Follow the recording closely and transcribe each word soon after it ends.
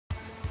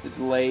It's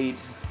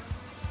late.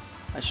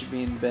 I should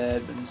be in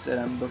bed, but instead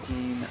I'm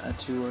booking a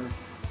tour.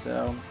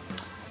 So,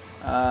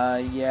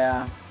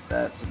 yeah,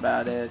 that's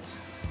about it.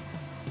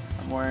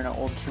 I'm wearing an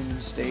Old Truman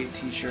State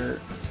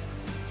t-shirt.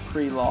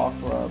 Pre-law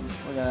club.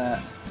 Look at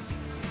that.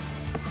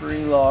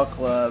 Pre-law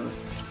club.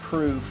 It's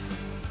proof.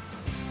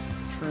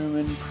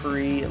 Truman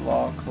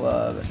Pre-Law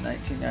Club at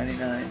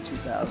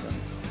 1999-2000.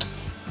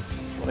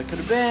 What it could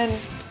have been.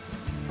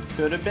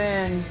 Could have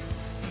been.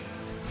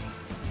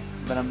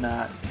 But I'm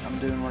not. I'm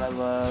doing what I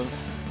love.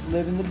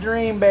 Living the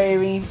dream,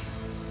 baby.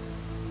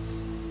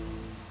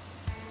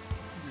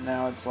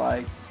 Now it's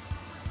like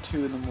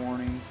 2 in the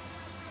morning.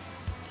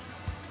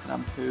 And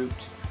I'm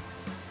pooped.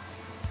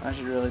 I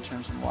should really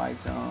turn some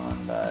lights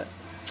on, but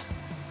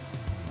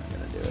I'm not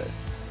going to do it.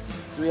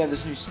 So we have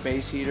this new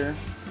space heater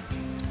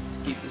to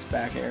keep this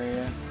back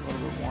area a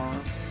little bit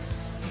warmer.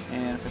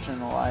 And if I turn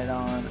the light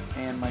on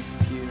and my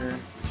computer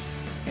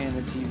and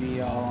the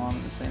TV all on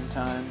at the same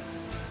time,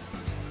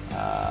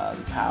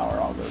 the power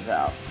all goes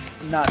out.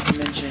 Not to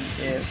mention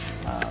if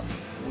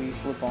we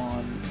flip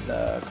on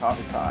the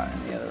coffee pot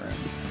in the other room.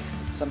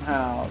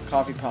 Somehow,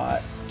 coffee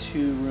pot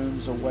 2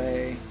 rooms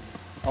away,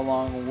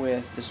 along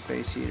with the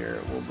space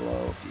heater, will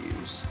blow a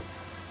fuse.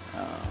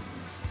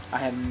 I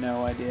have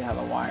no idea how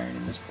the wiring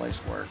in this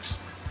place works.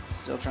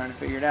 Still trying to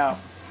figure it out.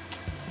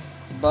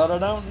 But I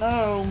don't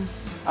know.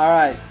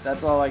 Alright,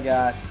 that's all I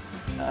got.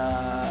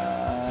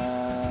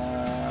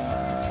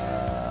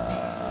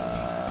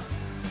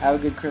 Have a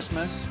good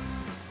Christmas.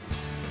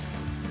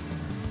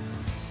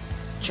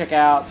 Check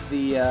out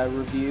the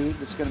review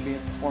that's going to be in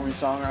Performing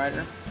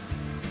Songwriter.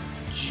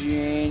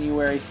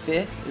 January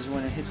 5th is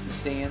when it hits the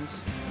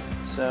stands.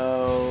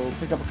 So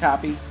pick up a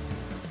copy.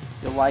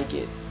 You'll like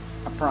it.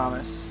 I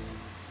promise.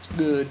 It's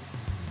good.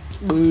 It's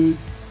good.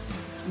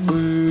 It's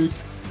good.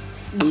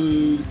 It's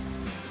good.